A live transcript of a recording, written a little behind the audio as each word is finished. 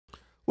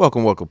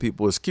Welcome,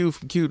 people. It's Q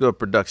from Q'd Up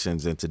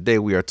Productions, and today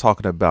we are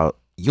talking about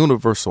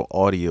Universal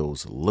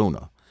Audio's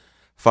Luna.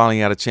 Finally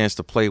had a chance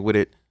to play with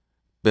it.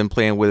 Been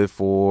playing with it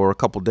for a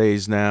couple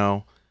days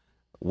now.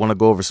 Want to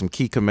go over some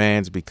key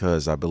commands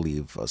because I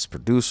believe us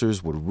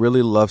producers would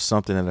really love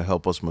something that'll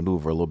help us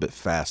maneuver a little bit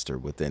faster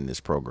within this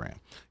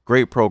program.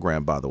 Great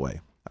program, by the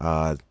way.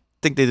 I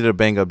think they did a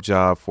bang-up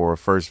job for a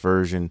first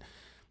version.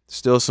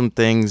 Still some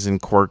things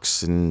and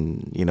quirks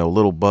and,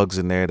 little bugs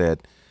in there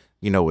that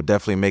would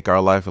definitely make our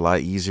life a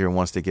lot easier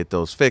once they get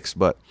those fixed.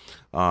 But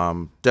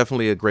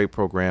definitely a great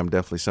program.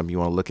 Definitely something you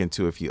want to look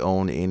into if you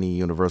own any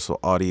Universal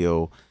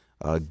Audio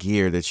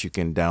gear that you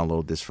can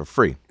download this for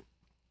free.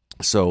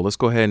 So let's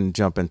go ahead and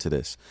jump into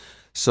this.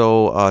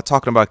 So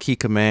talking about key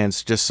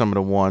commands, just some of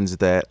the ones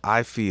that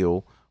I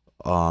feel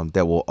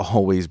that will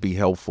always be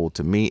helpful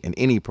to me in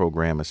any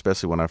program,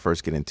 especially when I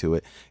first get into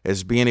it,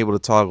 is being able to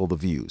toggle the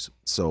views.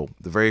 So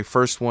the very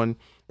first one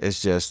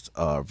is just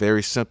a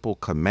very simple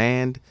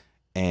command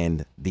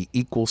and the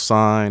equal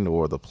sign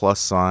or the plus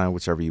sign,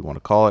 whichever you want to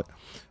call it.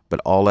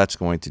 But all that's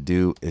going to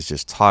do is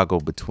just toggle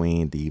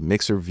between the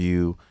mixer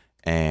view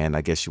and I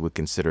guess you would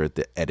consider it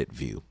the edit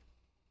view.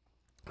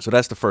 So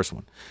that's the first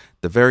one.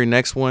 The very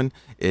next one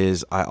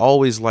is I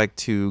always like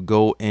to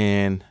go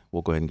in.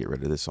 We'll go ahead and get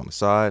rid of this on the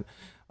side.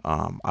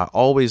 I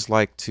always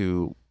like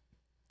to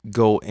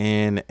go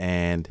in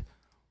and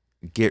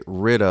get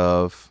rid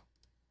of,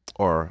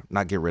 or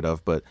not get rid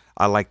of, but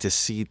I like to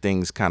see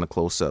things kind of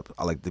close up.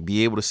 I like to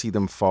be able to see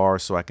them far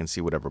so I can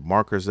see whatever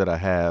markers that I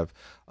have,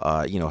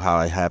 how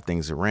I have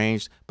things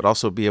arranged, but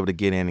also be able to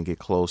get in and get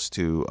close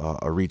to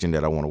a region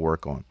that I want to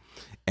work on.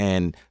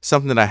 And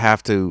something that I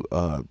have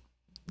to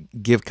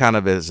give kind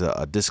of as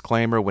a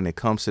disclaimer when it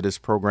comes to this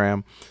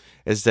program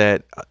is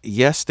that,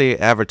 yes, they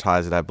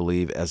advertise it, I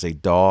believe, as a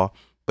DAW,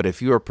 but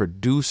if you're a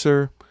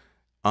producer,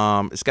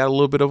 it's got a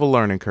little bit of a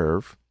learning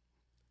curve.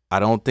 I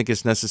don't think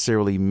it's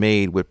necessarily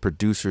made with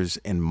producers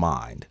in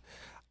mind.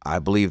 I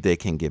believe they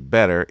can get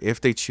better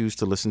if they choose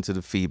to listen to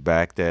the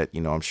feedback that,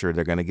 I'm sure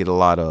they're going to get a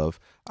lot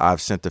of.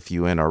 I've sent a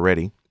few in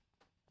already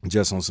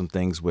just on some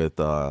things with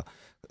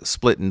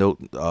split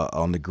note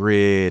on the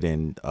grid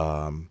and,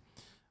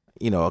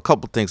 a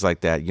couple things like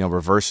that,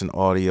 reversing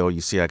audio.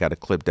 You see, I got a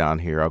clip down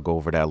here. I'll go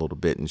over that a little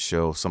bit and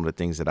show some of the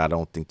things that I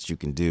don't think that you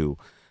can do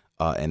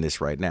in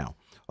this right now.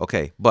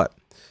 Okay, but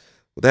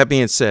with that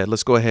being said,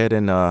 let's go ahead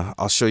and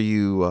I'll show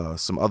you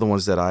some other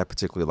ones that I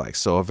particularly like.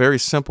 So a very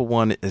simple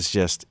one is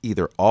just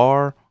either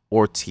R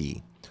or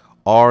T.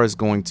 R is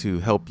going to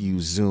help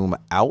you zoom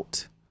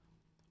out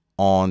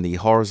on the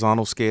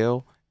horizontal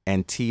scale,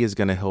 and T is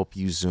going to help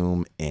you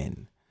zoom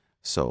in.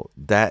 So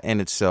that in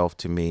itself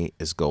to me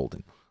is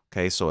golden.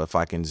 Okay, so if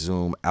I can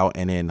zoom out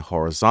and in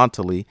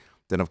horizontally,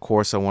 then of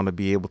course I want to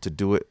be able to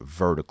do it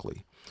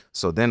vertically.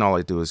 So then all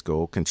I do is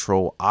go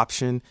Control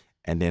Option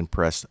and then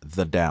press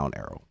the down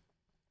arrow.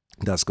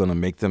 That's going to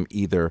make them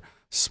either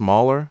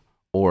smaller,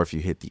 or if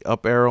you hit the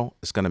up arrow,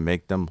 it's going to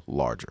make them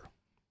larger.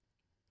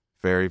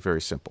 Very,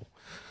 very simple.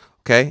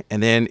 Okay,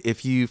 and then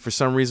if you, for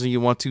some reason,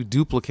 you want to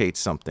duplicate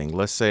something,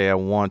 let's say I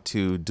want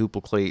to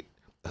duplicate,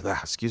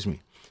 excuse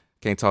me,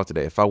 can't talk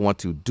today. If I want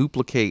to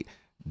duplicate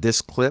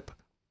this clip,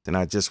 then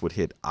I just would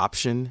hit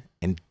Option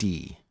and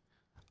D.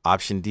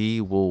 Option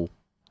D will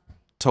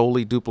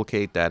totally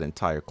duplicate that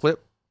entire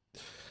clip.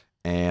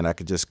 And I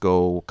could just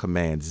go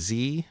Command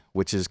Z,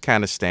 which is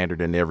kind of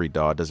standard in every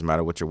DAW. It doesn't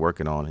matter what you're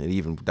working on.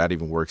 That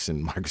even works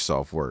in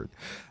Microsoft Word.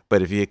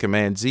 But if you hit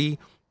Command Z,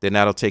 then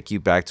that'll take you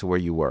back to where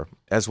you were.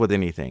 As with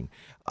anything,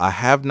 I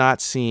have not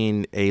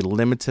seen a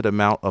limited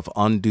amount of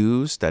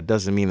undos. That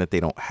doesn't mean that they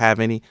don't have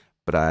any,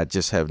 but I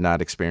just have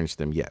not experienced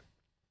them yet.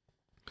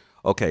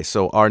 Okay,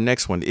 so our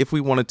next one, if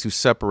we wanted to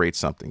separate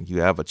something,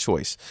 you have a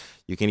choice.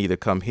 You can either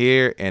come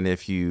here, and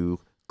if you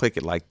click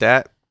it like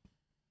that,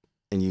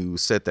 and you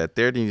set that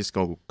there, then you just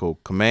go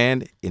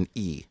Command and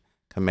E.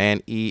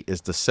 Command E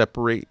is the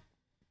separate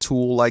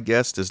tool, I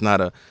guess. There's not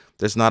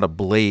a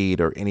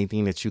blade or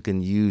anything that you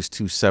can use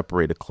to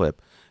separate a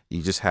clip.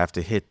 You just have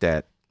to hit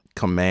that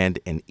Command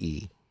and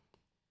E.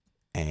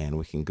 And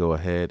we can go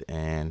ahead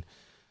and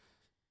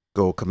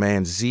go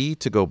Command Z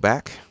to go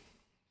back.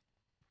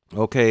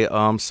 Okay,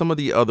 some of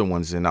the other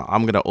ones, and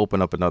I'm gonna open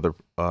up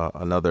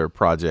another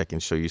project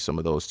and show you some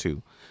of those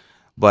too.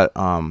 But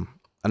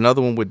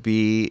another one would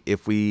be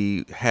if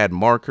we had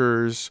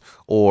markers,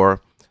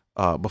 or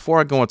before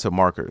I go into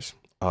markers,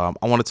 I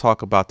want to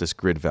talk about this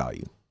grid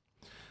value.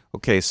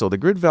 Okay, so the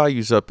grid value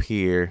is up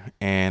here,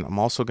 and I'm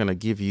also going to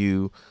give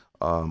you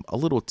a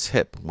little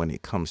tip when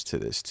it comes to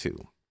this too.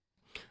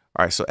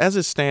 All right, so as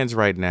it stands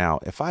right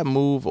now, if I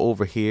move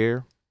over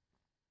here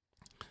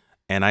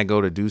and I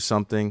go to do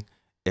something,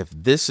 if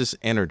this is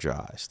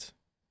energized,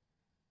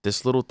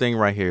 this little thing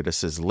right here that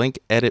says Link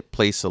Edit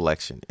Play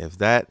Selection, if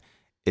that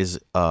is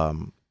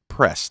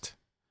pressed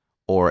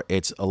or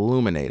it's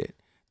illuminated,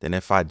 then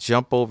if I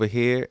jump over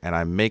here and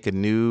I make a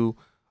new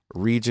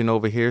region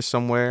over here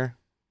somewhere,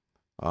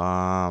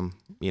 anything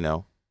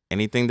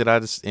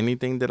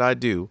that I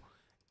do,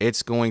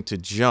 it's going to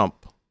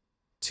jump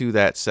to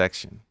that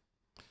section.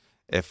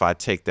 If I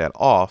take that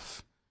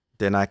off,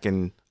 then I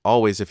can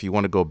always, if you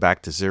want to go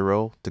back to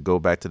 0, to go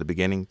back to the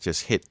beginning,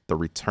 just hit the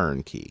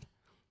return key.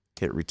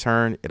 Hit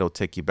return, it'll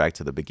take you back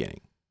to the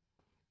beginning.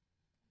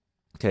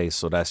 Okay,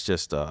 so that's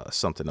just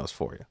something else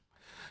for you.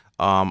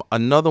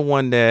 Another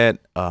one that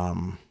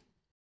I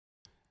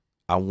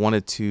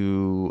wanted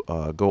to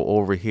go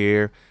over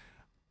here,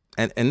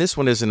 and this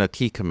one isn't a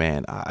key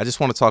command. I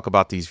just want to talk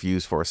about these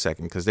views for a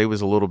second because they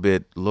was a little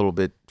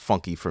bit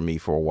funky for me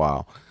for a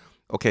while.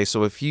 Okay,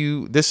 so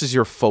this is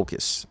your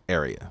focus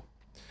area.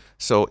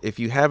 So if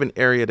you have an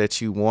area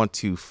that you want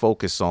to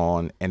focus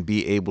on and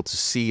be able to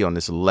see on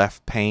this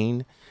left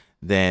pane,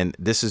 then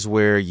this is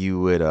where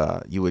you would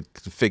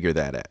configure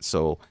that at.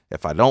 So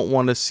if I don't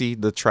want to see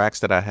the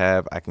tracks that I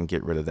have, I can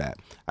get rid of that.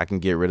 I can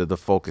get rid of the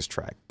focus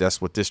track. That's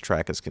what this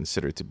track is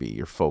considered to be,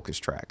 your focus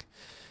track.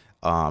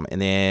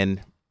 And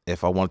then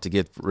if I want to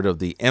get rid of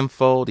the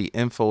info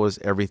is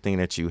everything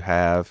that you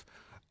have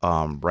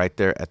right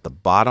there at the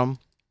bottom.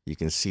 You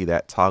can see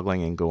that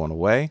toggling and going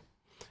away.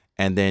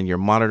 And then your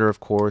monitor,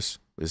 of course,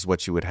 is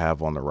what you would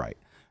have on the right.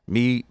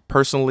 Me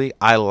personally,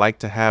 I like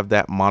to have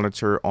that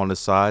monitor on the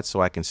side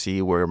so I can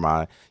see where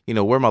my,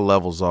 where my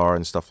levels are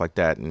and stuff like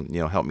that, and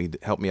help me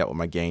out with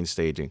my gain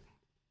staging.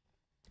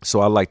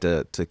 So I like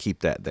to keep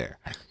that there.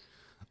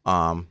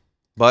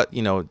 But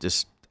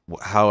just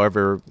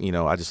however,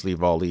 I just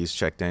leave all these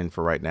checked in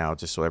for right now,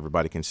 just so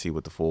everybody can see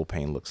what the full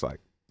pane looks like.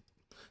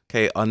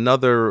 Okay,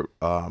 another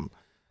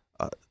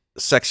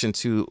section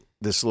to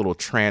this little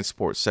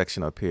transport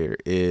section up here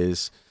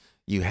is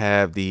you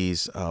have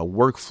these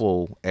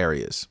workflow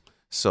areas.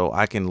 So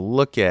I can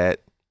look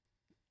at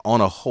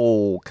on a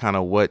whole kind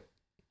of what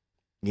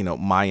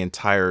my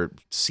entire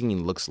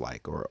scene looks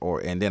like,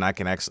 and then I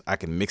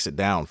can mix it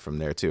down from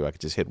there too. I can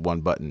just hit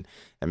one button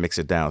and mix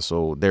it down.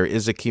 So there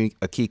is a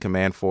key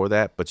command for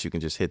that, but you can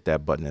just hit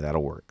that button and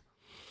that'll work.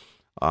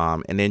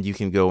 And then you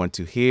can go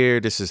into here.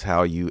 This is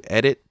how you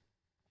edit,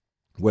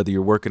 whether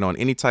you're working on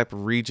any type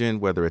of region,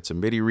 whether it's a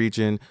MIDI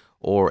region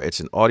or it's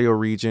an audio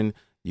region.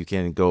 You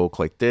can go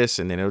click this,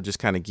 and then it'll just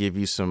kind of give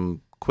you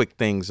some quick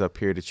things up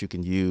here that you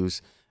can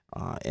use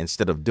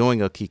instead of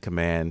doing a key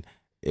command.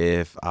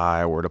 If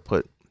I were to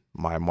put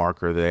my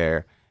marker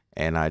there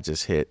and I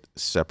just hit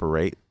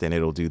separate, then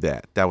it'll do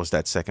that. That was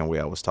that second way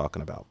I was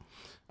talking about.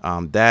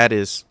 That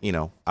is,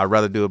 I'd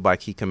rather do it by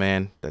key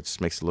command. That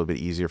just makes it a little bit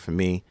easier for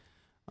me.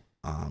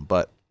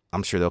 But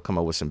I'm sure they'll come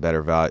up with some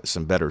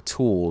better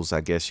tools,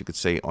 I guess you could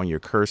say, on your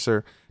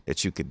cursor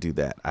that you could do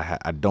that.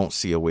 I don't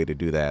see a way to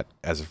do that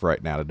as of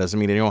right now. That doesn't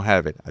mean they don't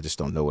have it. I just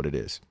don't know what it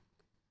is.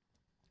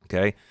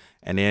 Okay.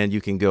 And then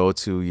you can go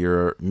to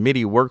your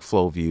MIDI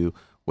workflow view,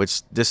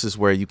 which this is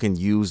where you can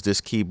use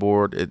this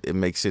keyboard. It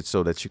makes it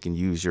so that you can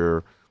use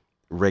your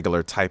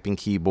regular typing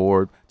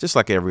keyboard, just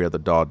like every other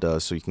DAW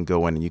does. So you can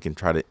go in and you can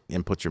try to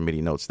input your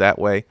MIDI notes that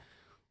way.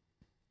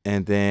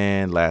 And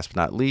then last but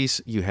not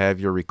least, you have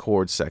your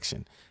record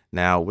section.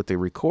 Now with the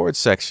record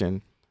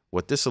section,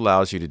 what this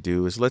allows you to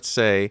do is, let's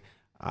say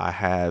I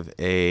have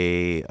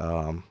a,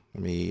 let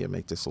me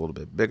make this a little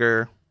bit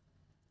bigger.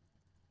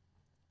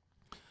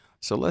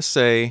 So let's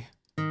say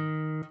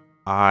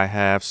I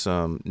have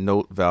some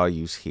note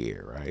values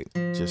here, right?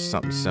 Just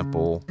something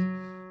simple.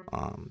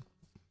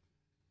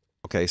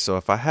 Okay, so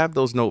if I have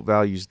those note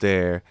values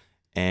there,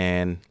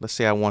 and let's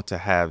say I want to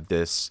have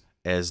this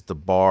as the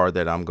bar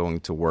that I'm going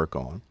to work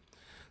on.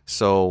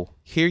 So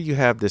here you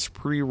have this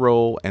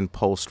pre-roll and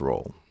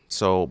post-roll.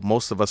 So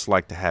most of us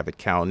like to have it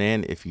count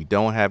in. If you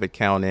don't have it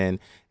count in,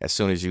 as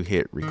soon as you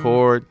hit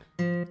record,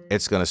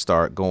 it's going to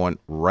start going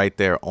right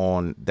there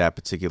on that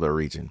particular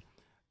region.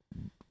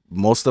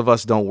 Most of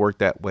us don't work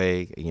that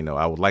way.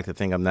 I would like to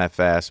think I'm that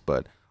fast,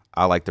 but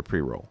I like the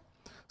pre-roll.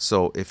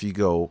 So if you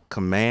go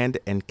Command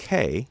and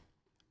K,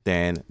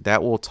 then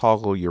that will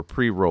toggle your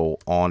pre-roll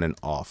on and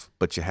off,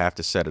 but you have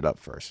to set it up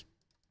first.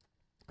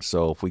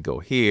 So if we go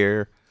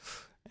here,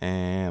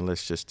 and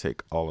let's just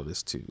take all of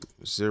this to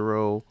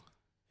 0,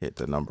 hit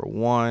the number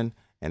 1,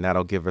 and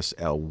that'll give us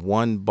a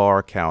 1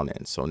 bar count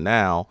in. So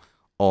now,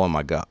 oh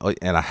my God,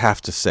 and I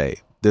have to say,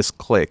 this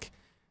click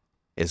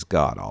is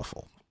god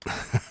awful.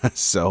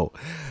 So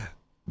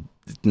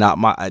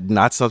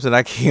not something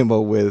I came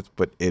up with,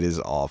 but it is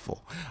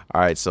awful.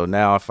 All right, so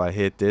now if I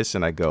hit this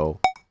and I go,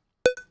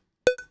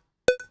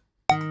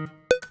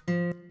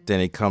 then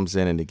it comes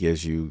in and it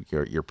gives you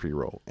your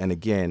pre-roll. And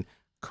again,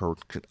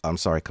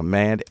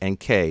 Command and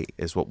K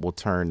is what will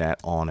turn that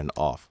on and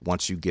off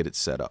once you get it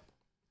set up.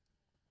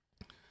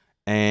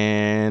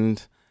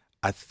 And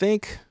I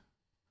think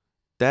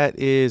that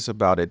is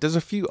about it. There's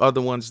a few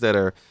other ones that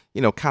are,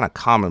 kind of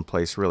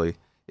commonplace, really.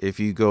 If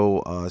you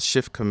go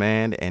Shift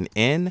Command and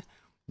N,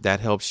 that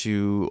helps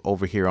you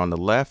over here on the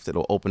left.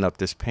 It'll open up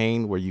this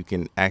pane where you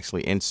can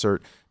actually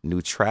insert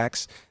new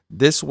tracks.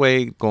 This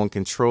way, going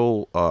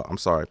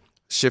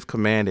Shift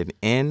Command and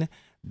N,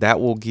 that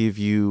will give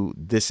you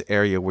this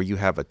area where you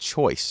have a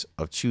choice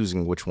of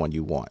choosing which one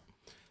you want.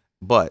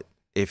 But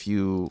if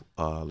you,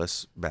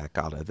 let's back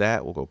out of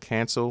that, we'll go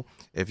cancel.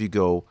 If you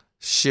go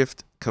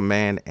Shift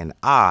Command and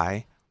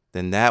I,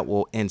 then that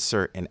will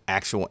insert an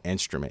actual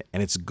instrument,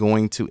 and it's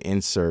going to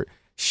insert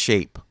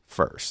shape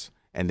first,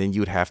 and then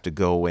you'd have to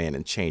go in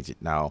and change it.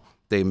 Now,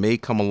 they may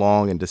come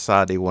along and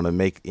decide they want to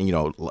make,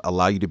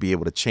 allow you to be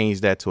able to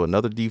change that to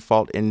another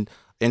default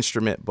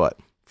instrument. But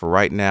for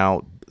right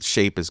now,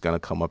 shape is going to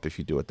come up if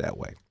you do it that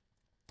way.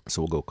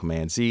 So we'll go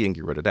Command Z and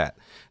get rid of that.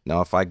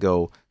 Now, if I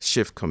go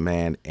Shift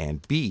Command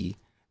and B,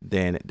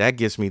 then that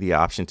gives me the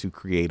option to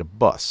create a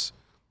bus.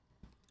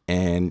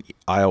 And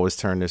I always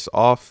turn this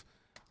off.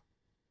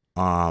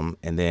 And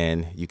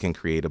then you can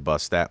create a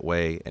bus that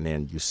way. And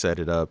then you set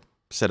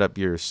up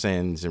your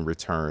sends and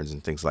returns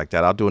and things like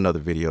that. I'll do another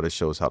video that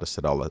shows how to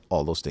set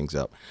all those things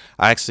up.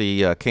 I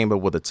actually came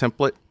up with a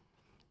template.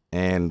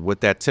 And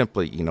with that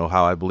template,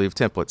 how I believe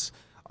templates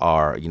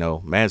are,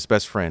 man's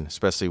best friend,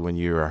 especially when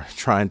you're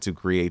trying to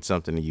create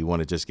something and you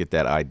want to just get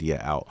that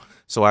idea out.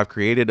 So I've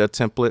created a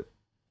template.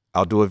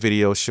 I'll do a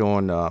video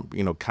showing,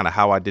 kind of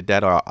how I did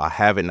that. Or I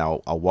have it, and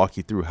I'll walk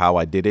you through how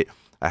I did it.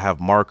 I have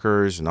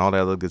markers and all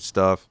that other good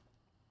stuff.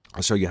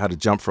 I'll show you how to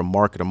jump from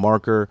marker to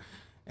marker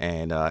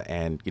and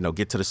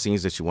get to the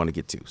scenes that you want to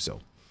get to.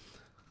 So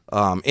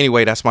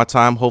anyway, that's my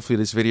time. Hopefully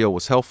this video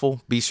was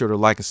helpful. Be sure to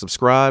like and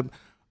subscribe.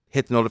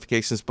 Hit the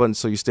notifications button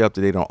so you stay up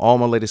to date on all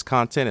my latest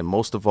content. And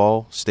most of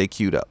all, stay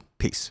queued up.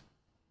 Peace.